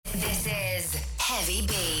Heavy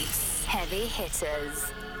Beats, Heavy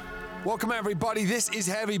Hitters. Welcome everybody, this is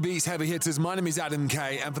Heavy Beats, Heavy Hitters. My name is Adam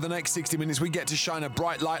K, and for the next 60 minutes we get to shine a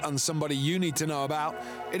bright light on somebody you need to know about.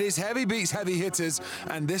 It is Heavy Beats, Heavy Hitters,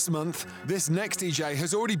 and this month, this next DJ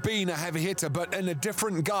has already been a heavy hitter, but in a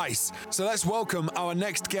different guise. So let's welcome our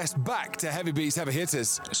next guest back to Heavy Beats, Heavy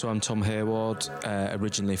Hitters. So I'm Tom Hayward,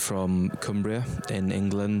 originally from Cumbria in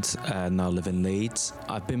England, now live in Leeds.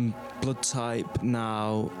 I've been Bloodtype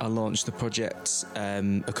now. I launched the project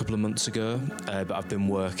a couple of months ago, but I've been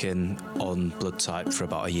working on Bloodtype for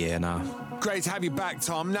about a year now. Great to have you back,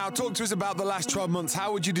 Tom. Now talk to us about the last 12 months.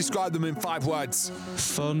 How would you describe them in 5 words?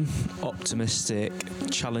 Fun, optimistic,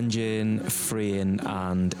 challenging, freeing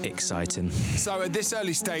and exciting. So at this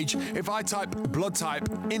early stage, if I type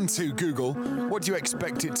Bloodtype into Google, what do you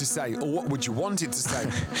expect it to say, or what would you want it to say?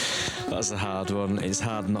 That's a hard one. It's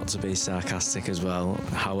hard not to be sarcastic as well.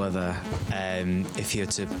 However, if you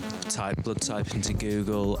were to type Bloodtype into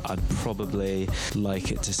Google, I'd probably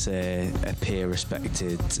like it to say a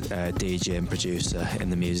peer-respected DJ and producer in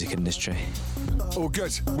the music industry. Oh,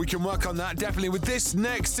 good. We can work on that, definitely. With this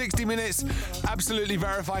next 60 minutes, absolutely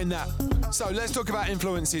verifying that. So let's talk about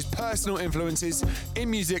influences, personal influences in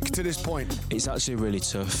music to this point. It's actually really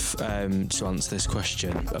tough to answer this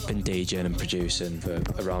question. I've been DJing and producing for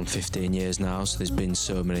around 15 years now, so there's been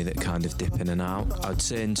so many that kind of dip in and out. I'd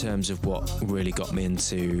say in terms of what really got me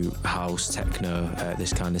into house, techno,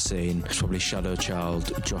 this kind of scene, it's probably Shadow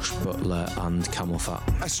Child, Josh Butler and Camel Fat.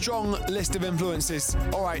 A strong list of influences.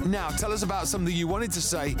 All right, now tell us about something you wanted to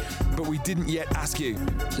say, but we didn't yet ask you.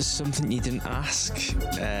 Something you didn't ask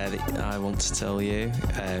that I want to tell you.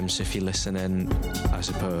 So if you're listening, I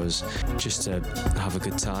suppose, just to have a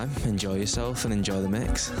good time, enjoy yourself and enjoy the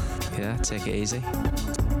mix. Yeah, take it easy.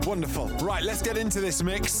 Wonderful. Right, let's get into this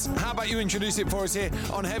mix. How about you introduce it for us here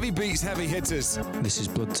on Heavy Beats, Heavy Hitters? This is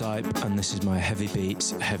Bloodtype, and this is my Heavy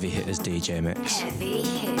Beats, Heavy Hitters DJ mix. Heavy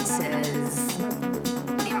Hitters.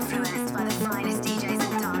 Influenced by the finest DJs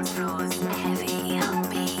and dance floors. Heavy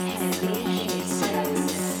upbeat, Heavy Hitters.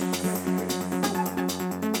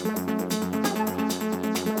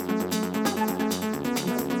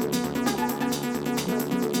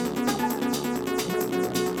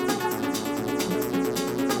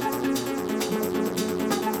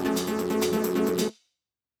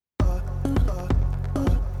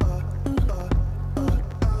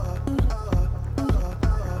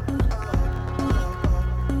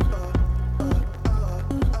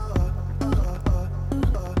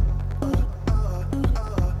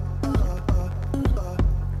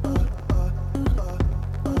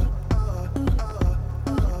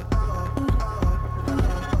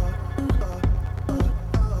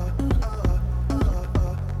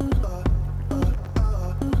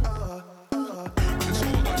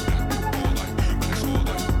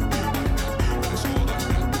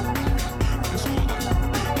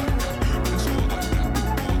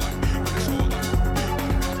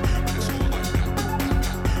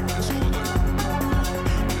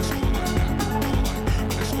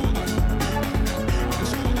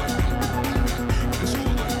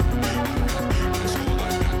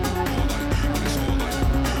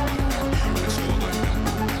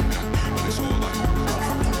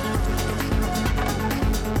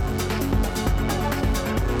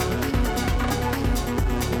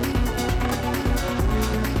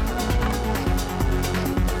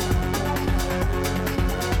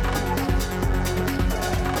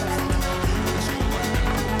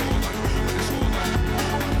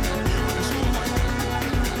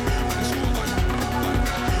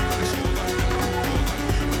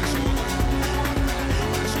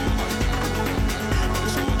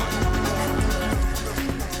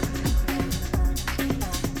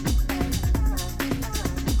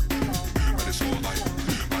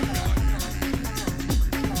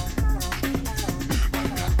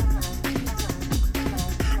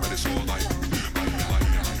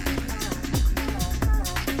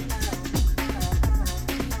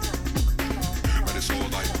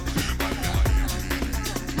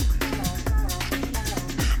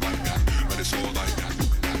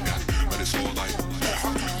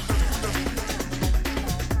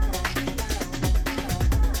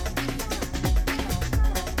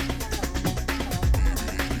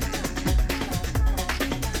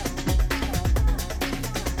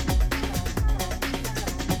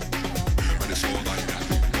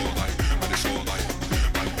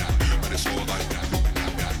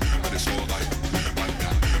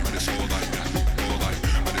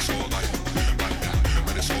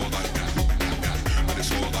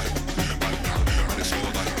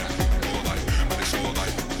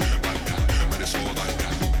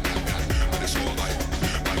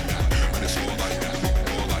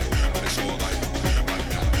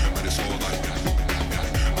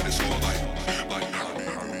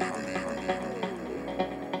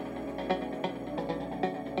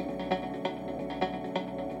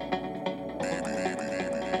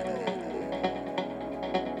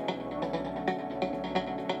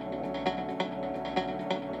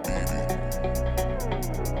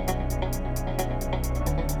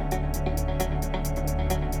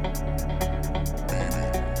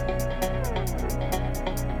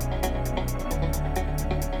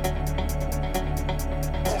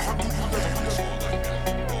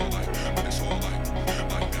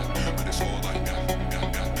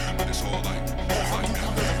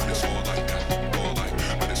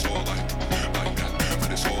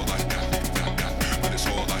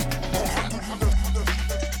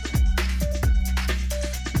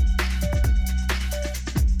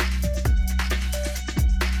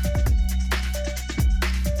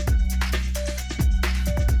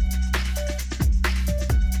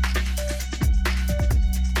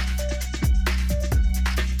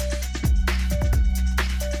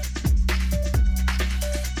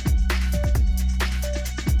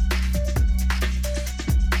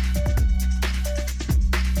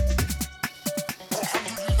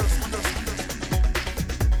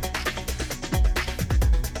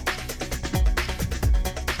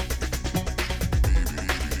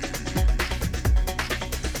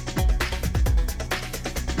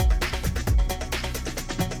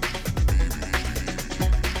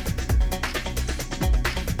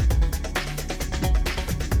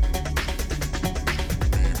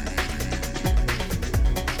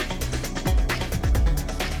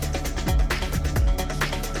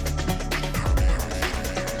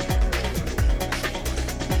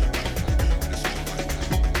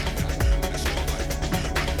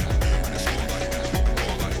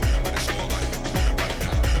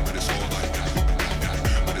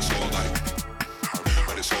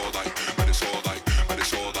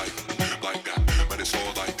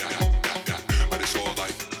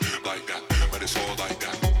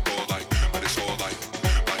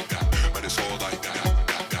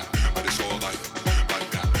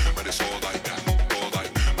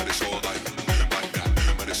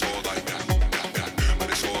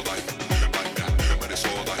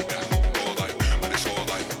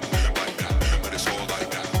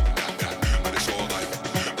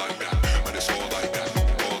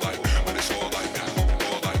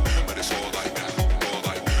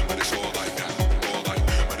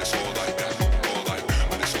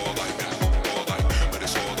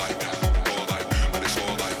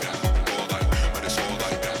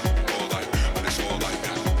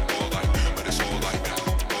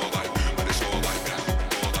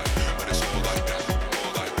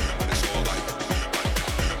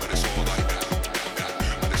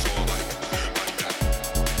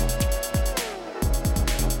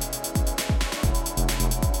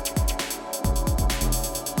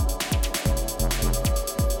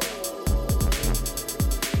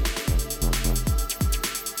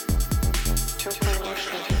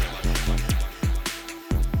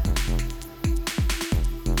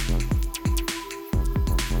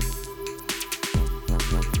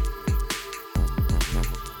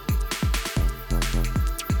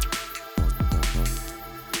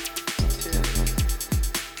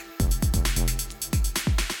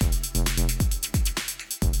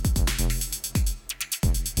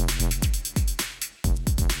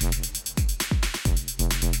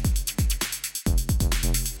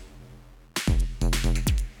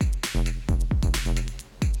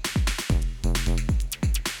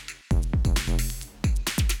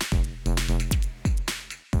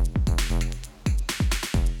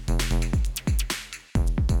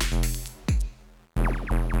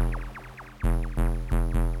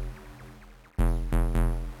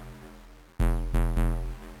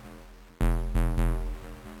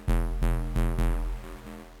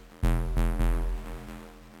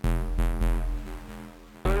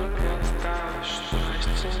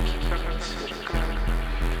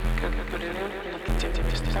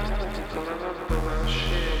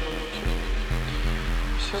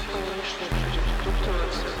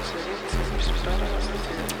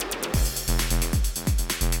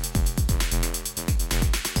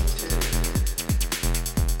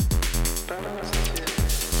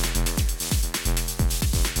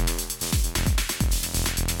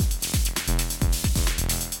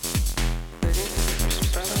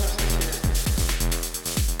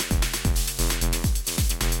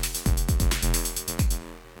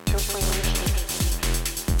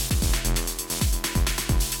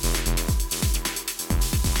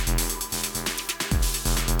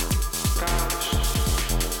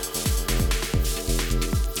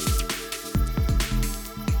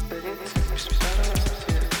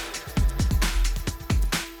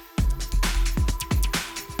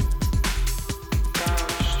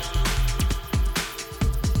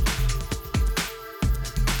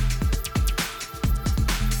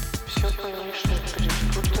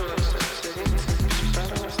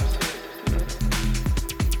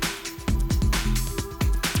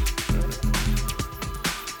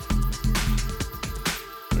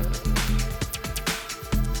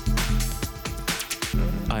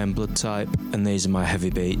 I am Bloodtype, and these are my heavy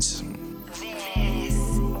beats. This is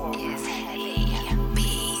Heavy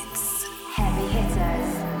Beats. Heavy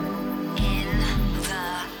hitters in the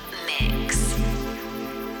mix.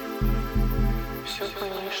 Все,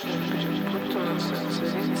 конечно, будет путаться,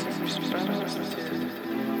 цариться, беспарности.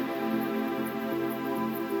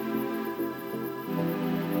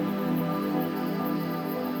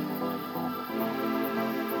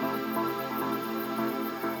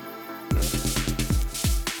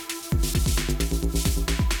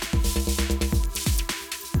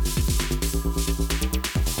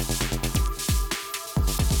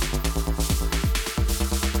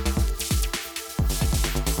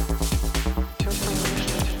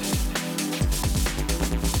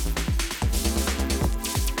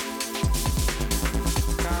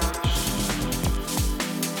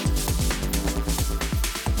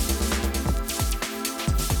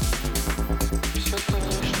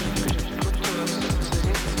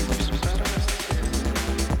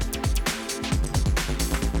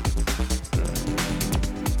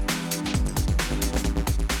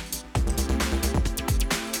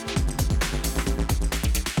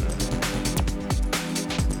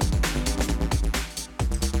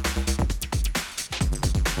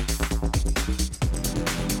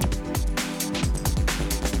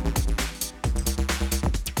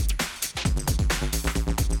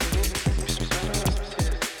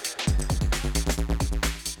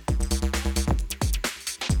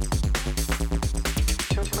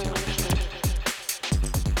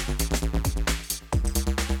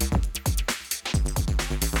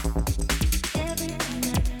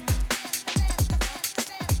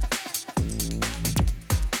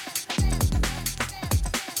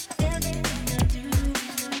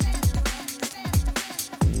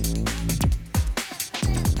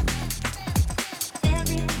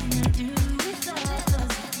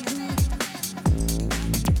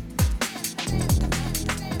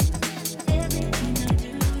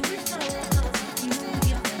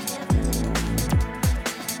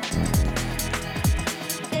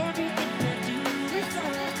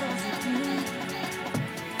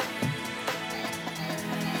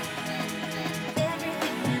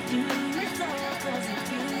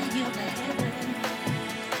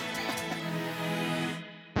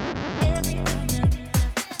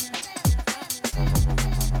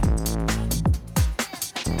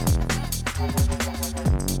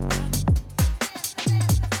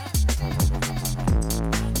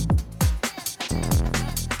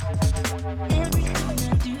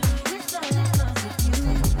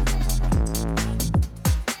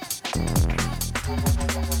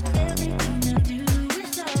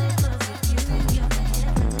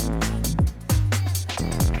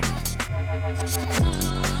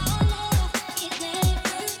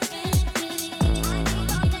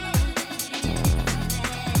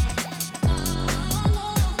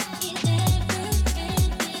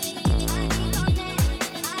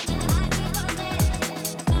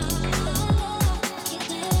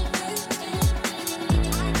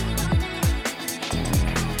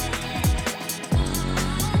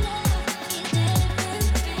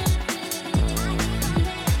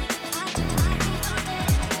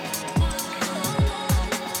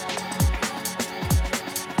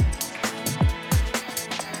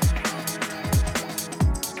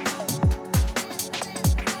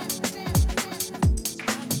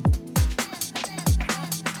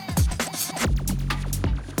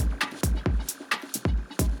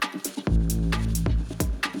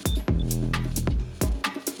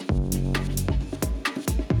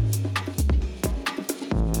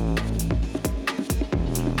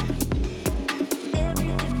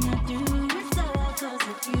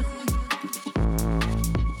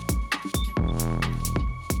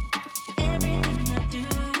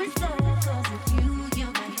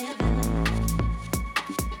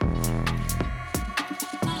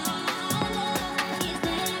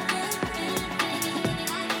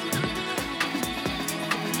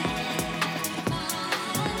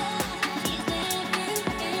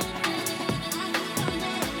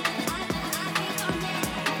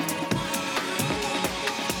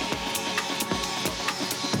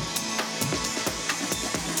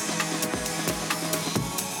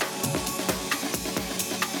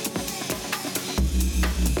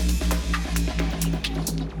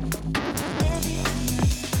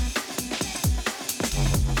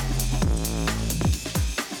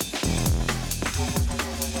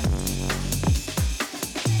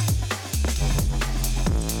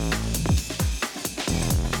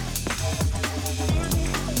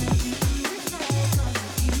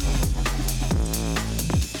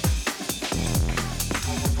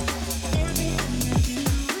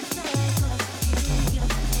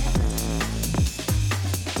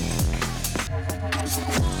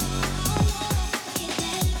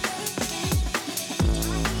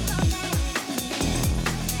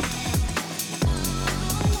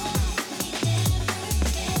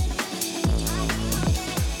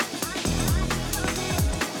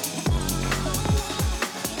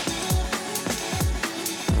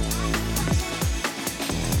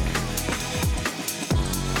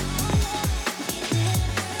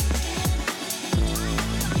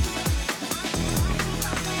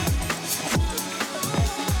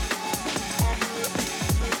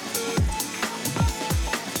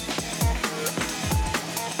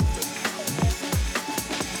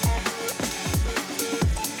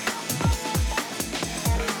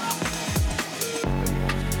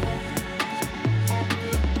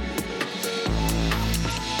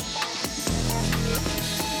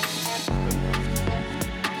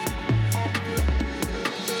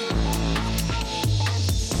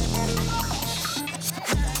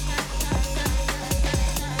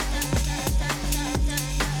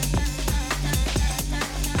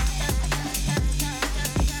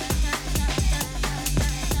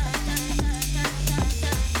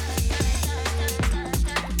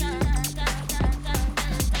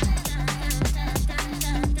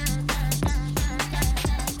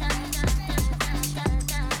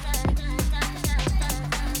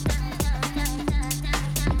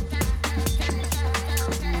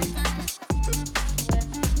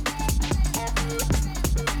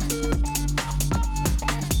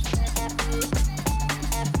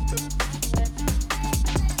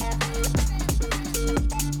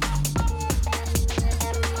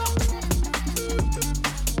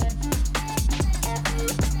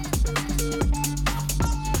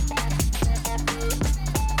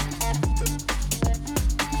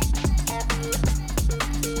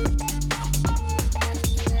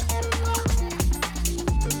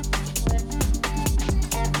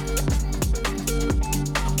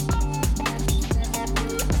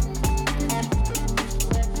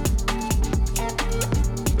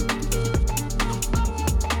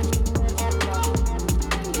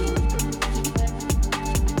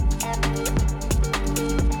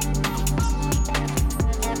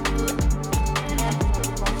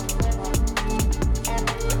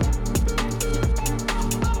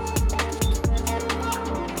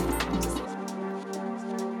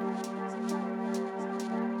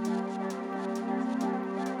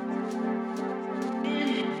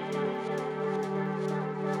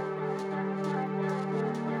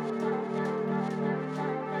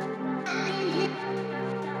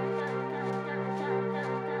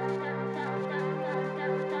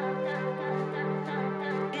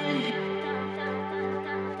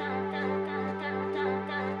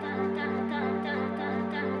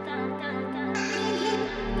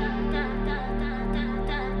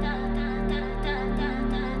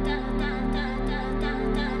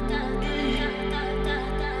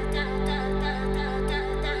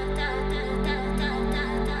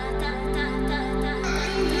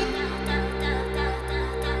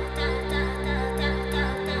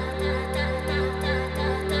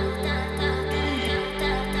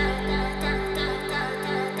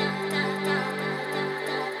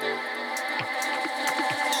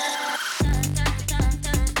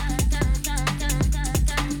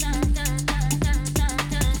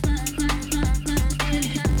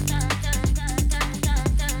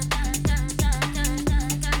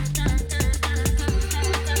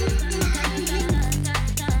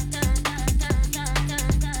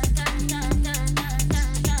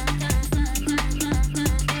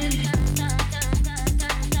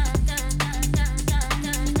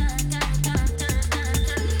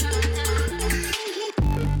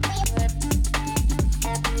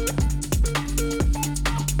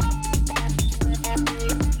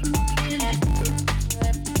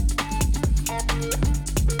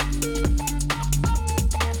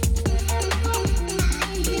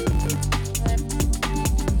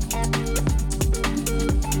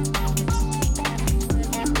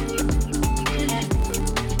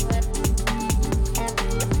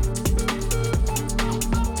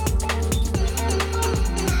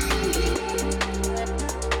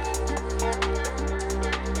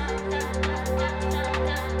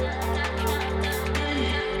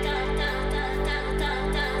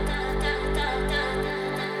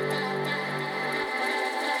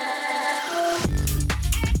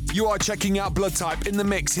 You are checking out Bloodtype in the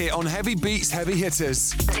mix here on Heavy Beats, Heavy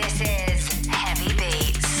Hitters. This is Heavy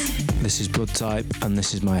Beats. This is Bloodtype, and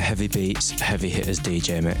this is my Heavy Beats, Heavy Hitters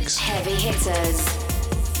DJ mix. Heavy Hitters.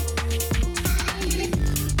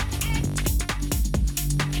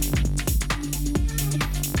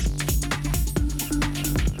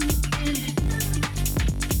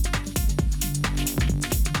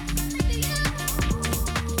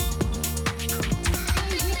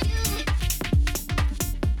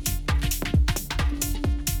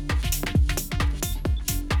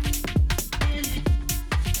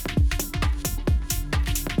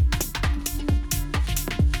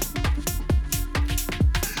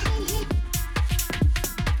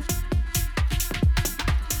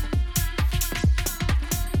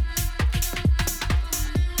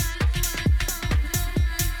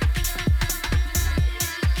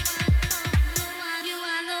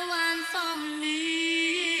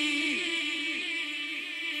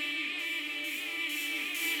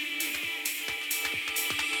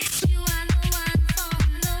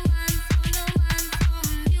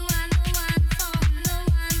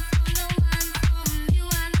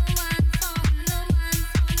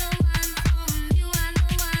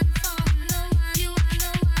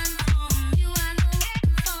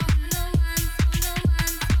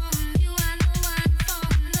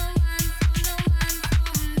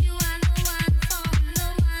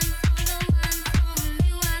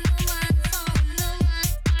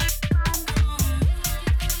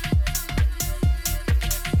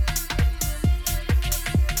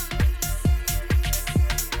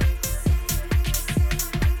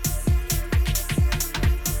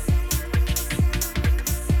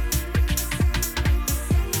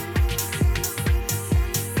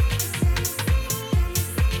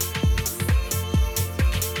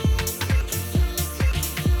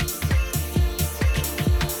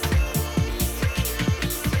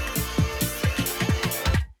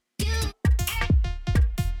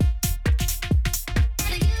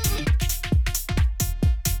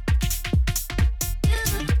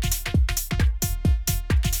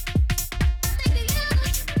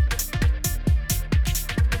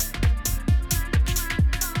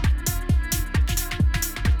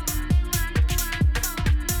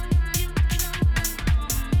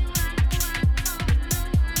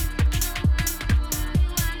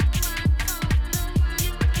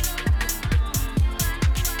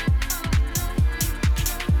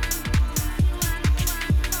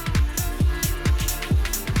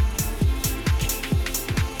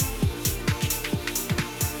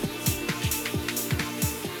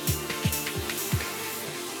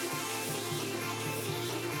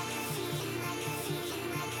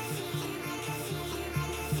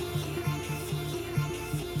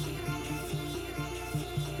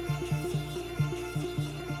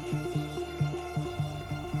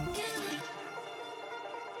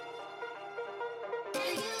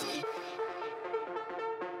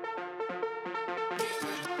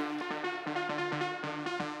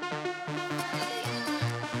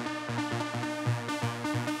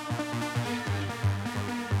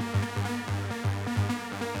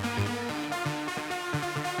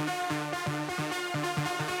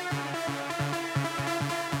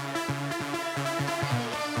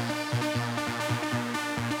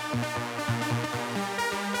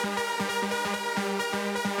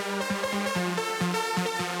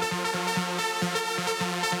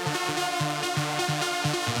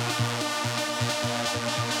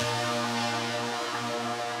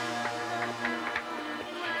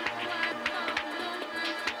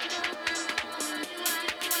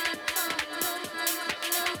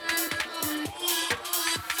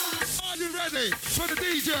 For the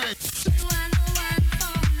DJ.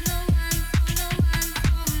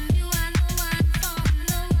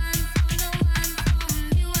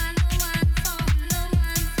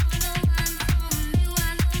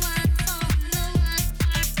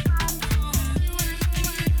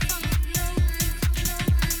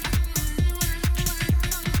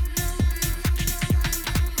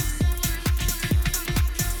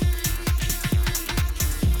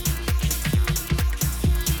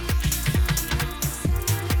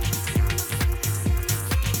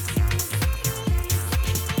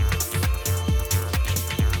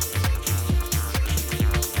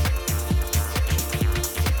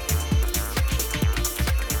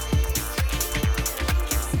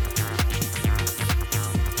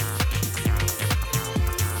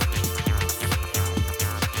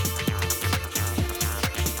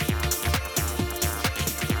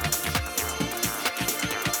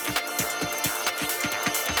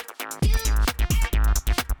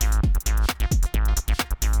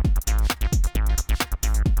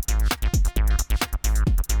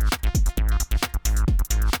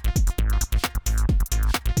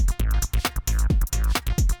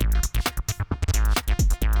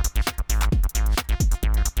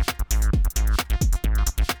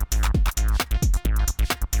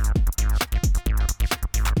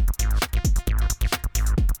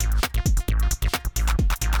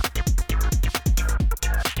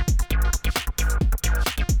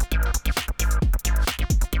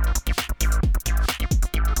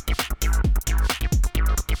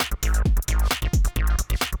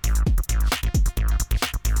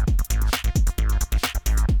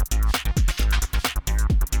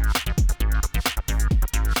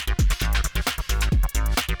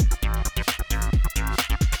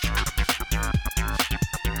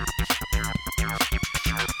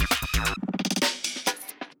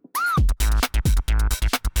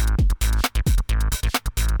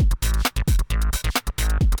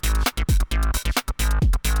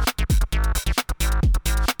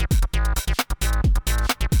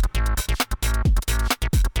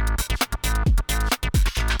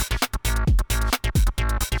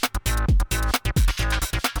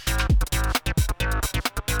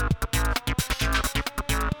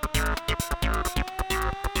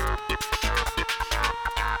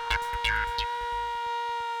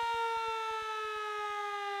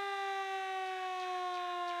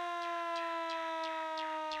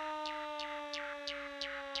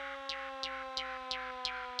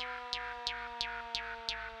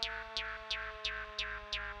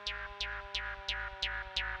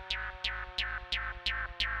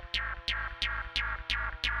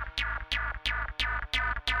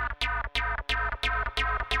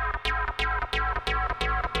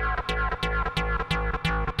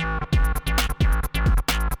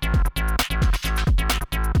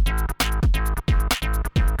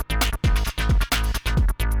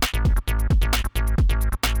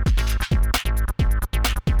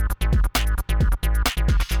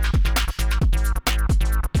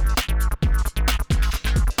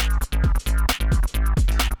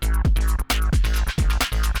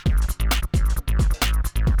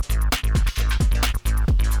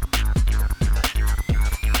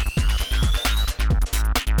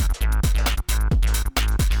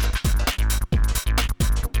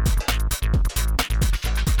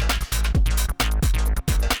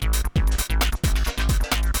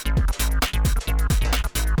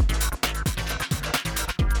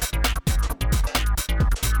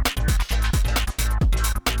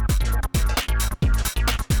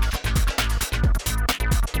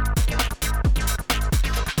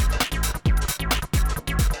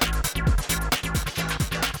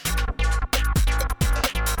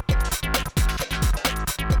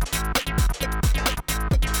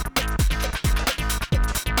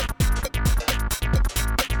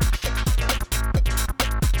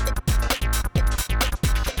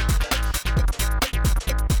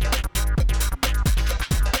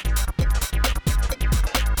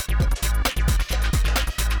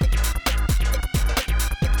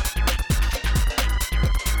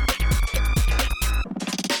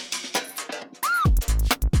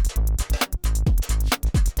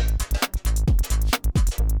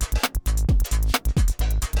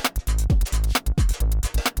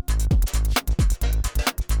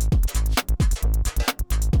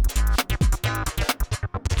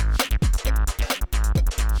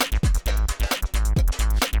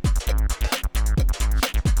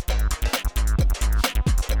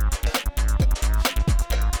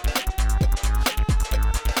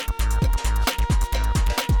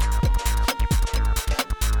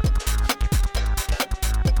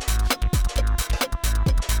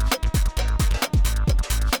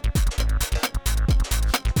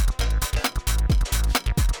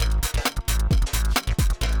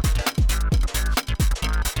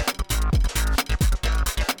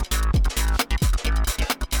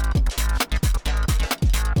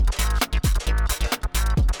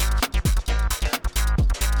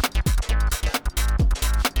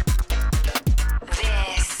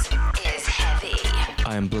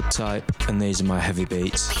 I am Bloodtype, and these are my heavy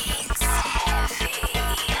beats.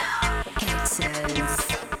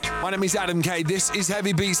 My name is Adam K. This is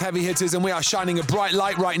Heavy Beats, Heavy Hitters, and we are shining a bright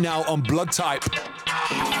light right now on Bloodtype.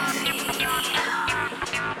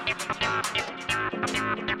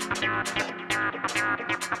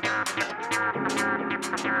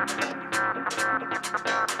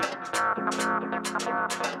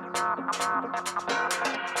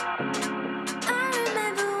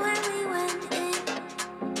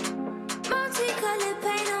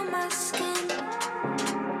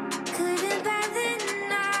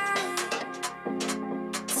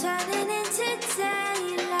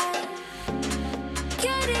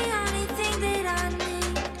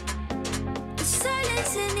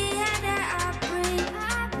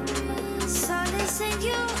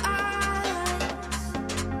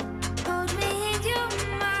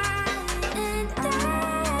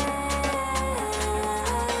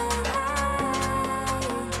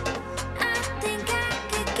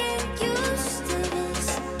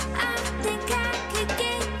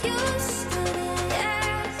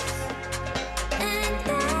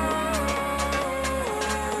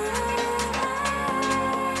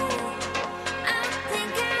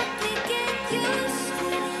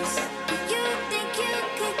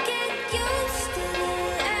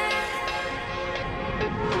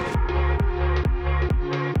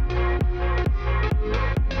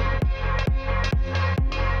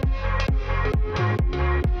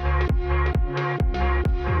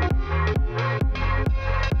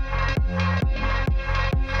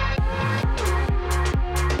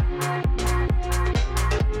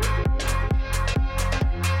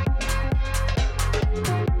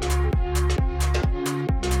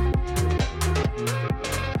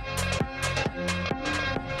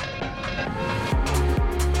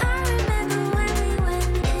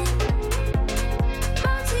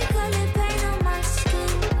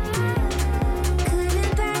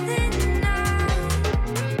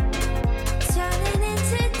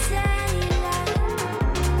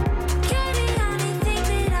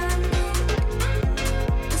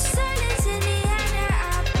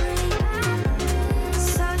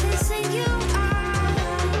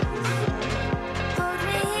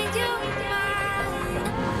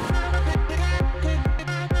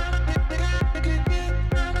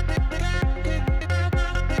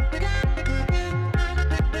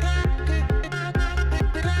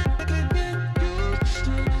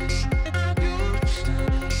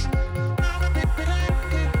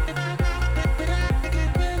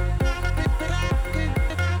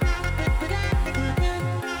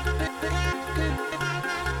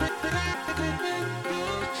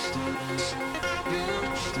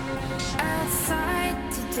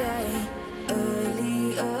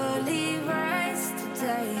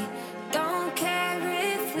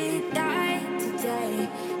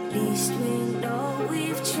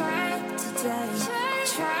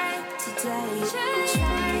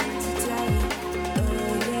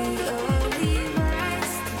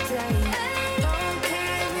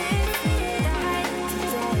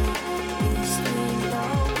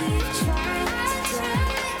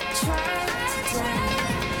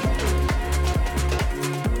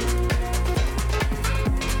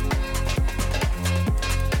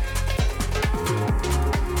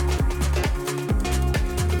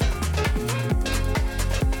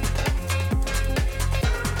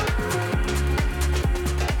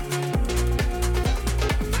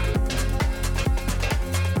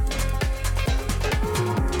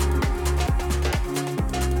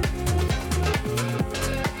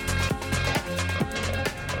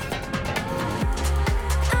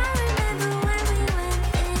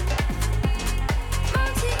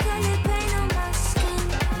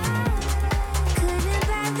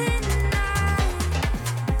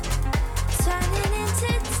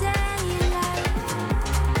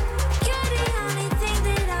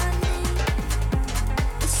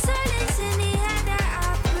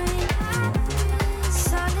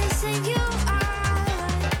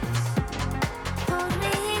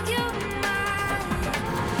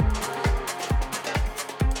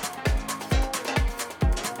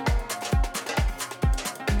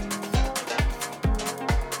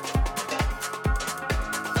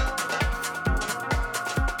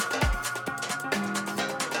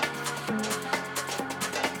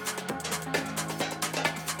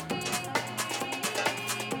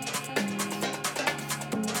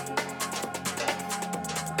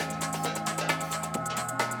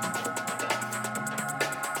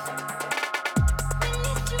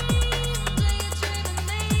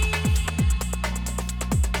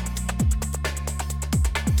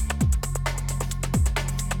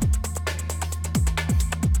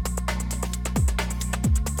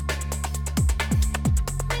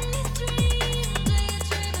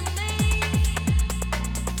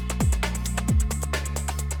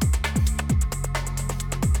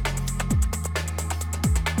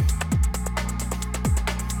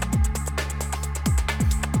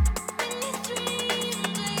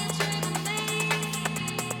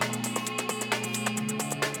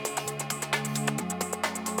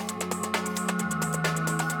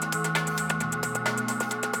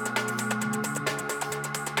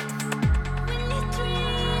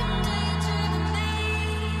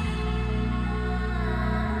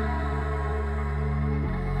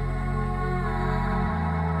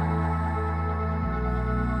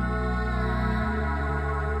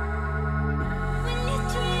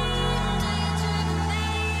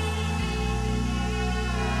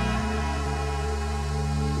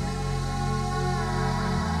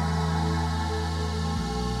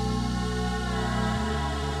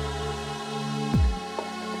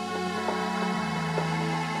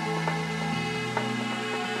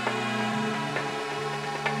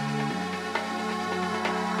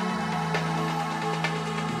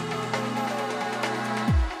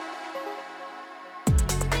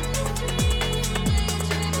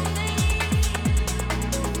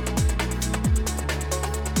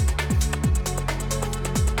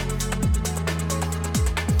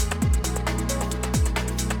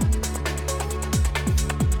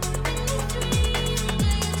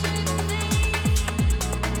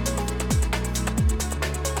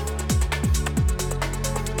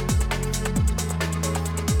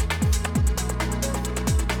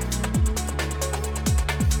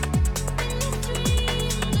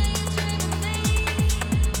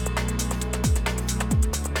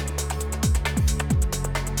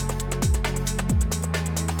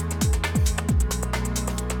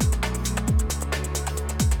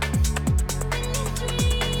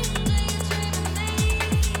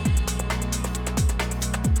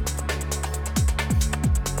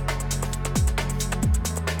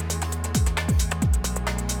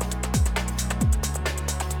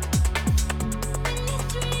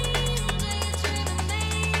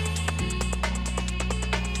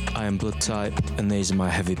 I am Bloodtype, and these are my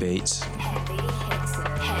heavy beats. Heavy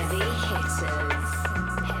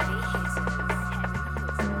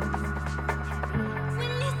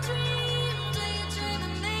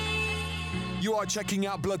hitters. You are checking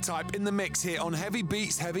out Bloodtype in the mix here on Heavy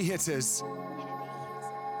Beats, Heavy Hitters.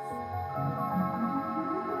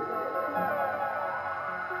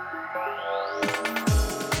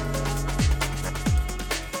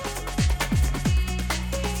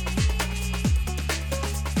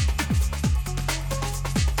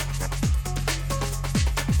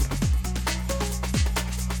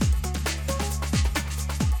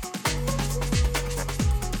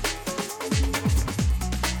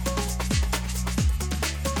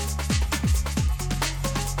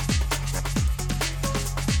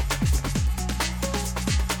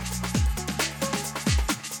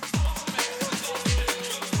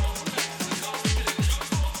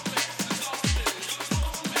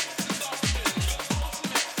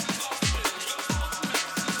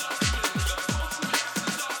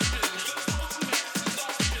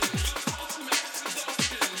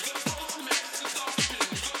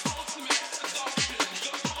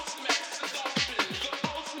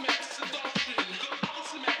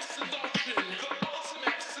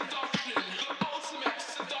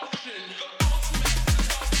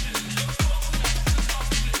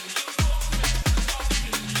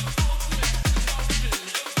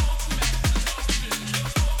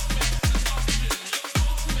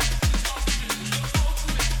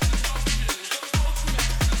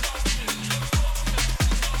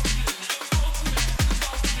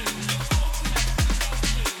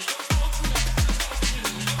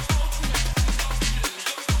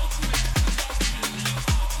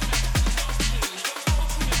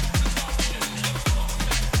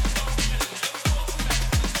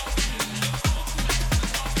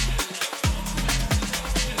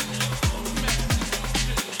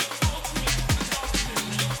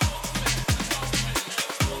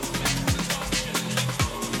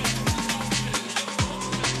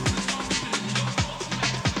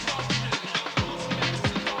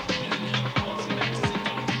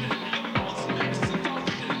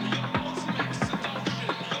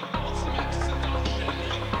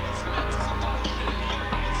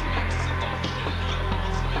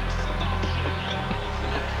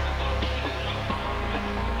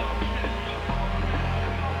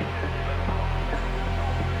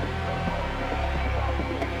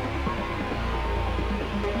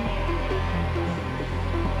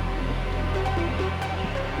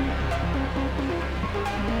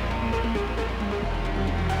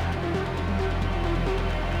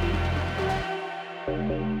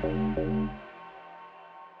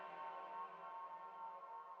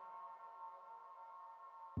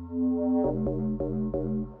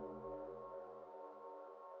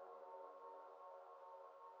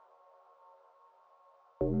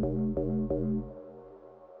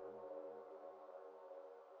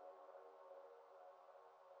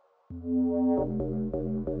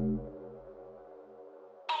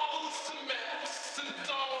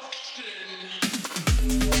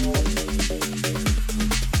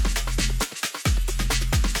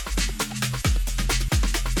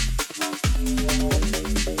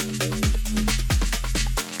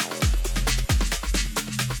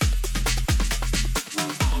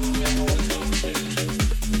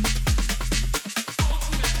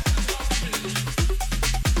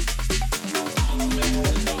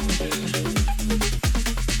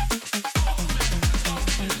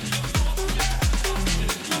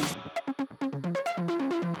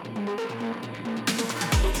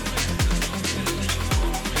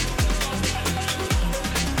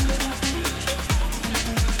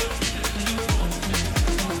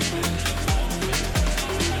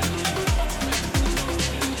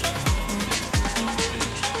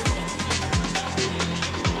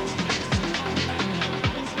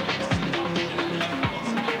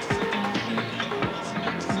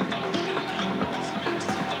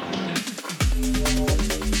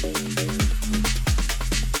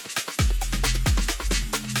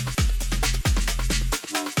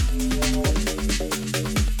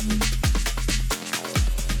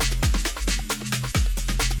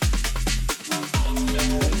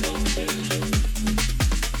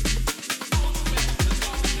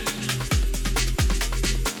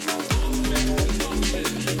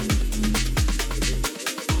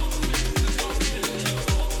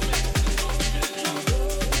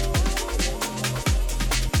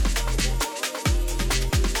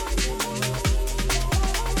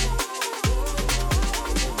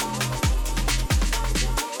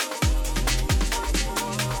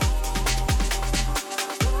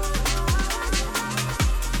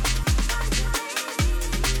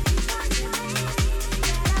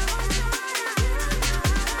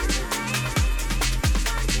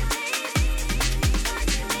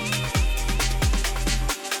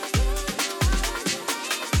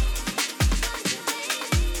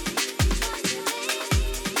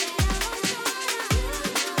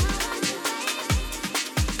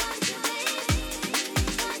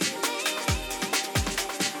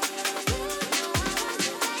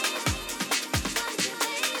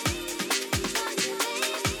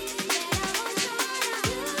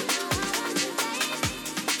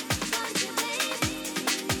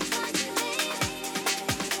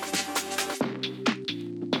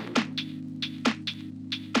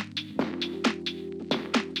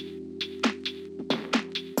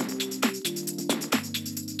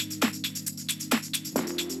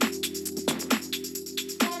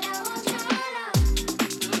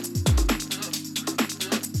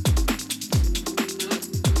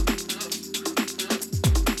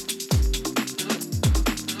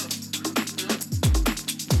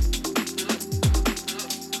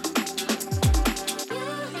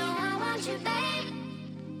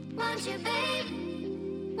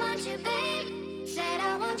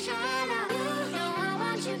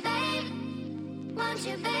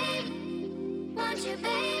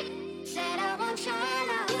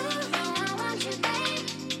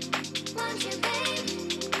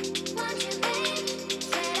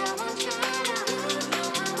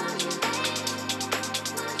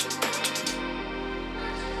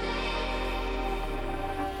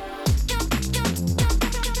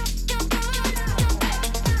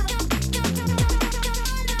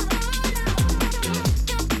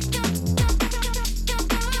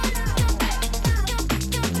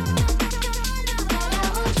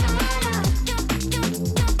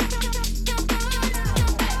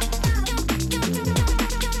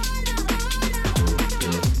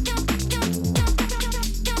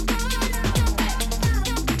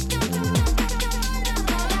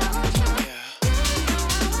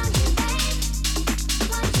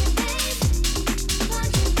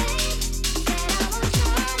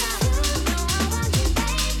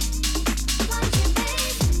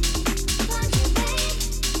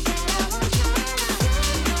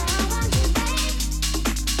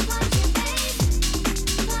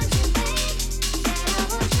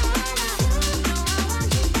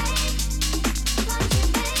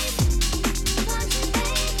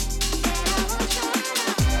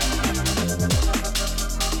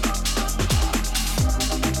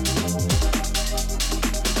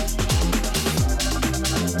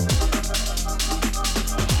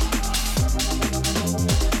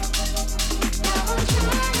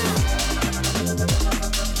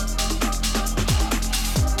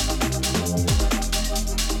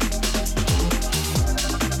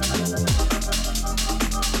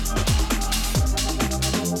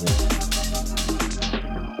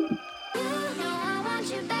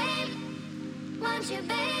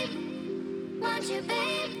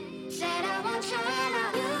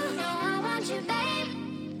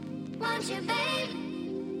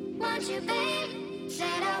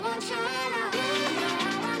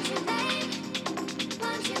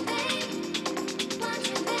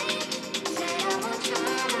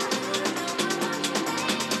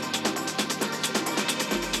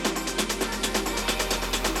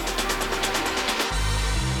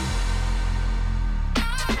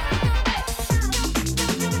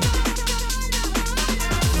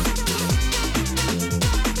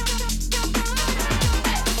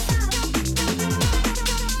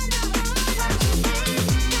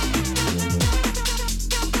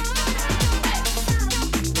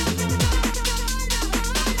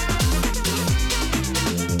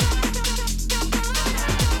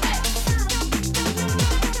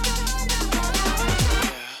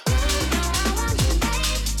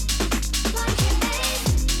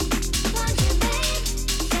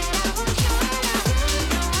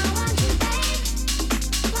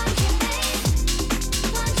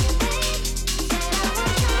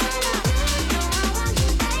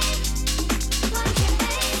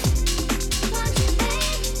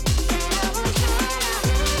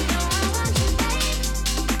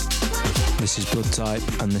 This is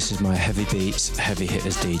Bloodtype, and this is my HeavyBeats Heavy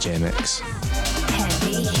Hitters DJ mix.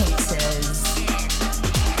 Heavy Hitters.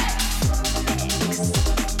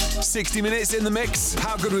 60 minutes in the mix.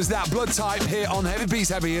 How good was that? Bloodtype here on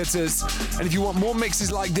HeavyBeats Heavy Hitters. And if you want more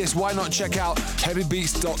mixes like this, why not check out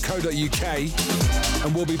heavybeats.co.uk,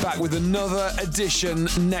 and we'll be back with another edition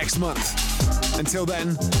next month. Until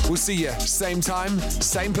then, we'll see you same time,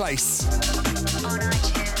 same place. On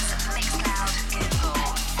iTunes, Mixcloud, Google,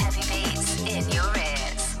 Heavy Beats in your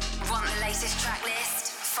ears. Want the latest track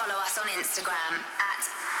list? Follow us on Instagram at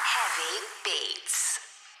Heavy Beats.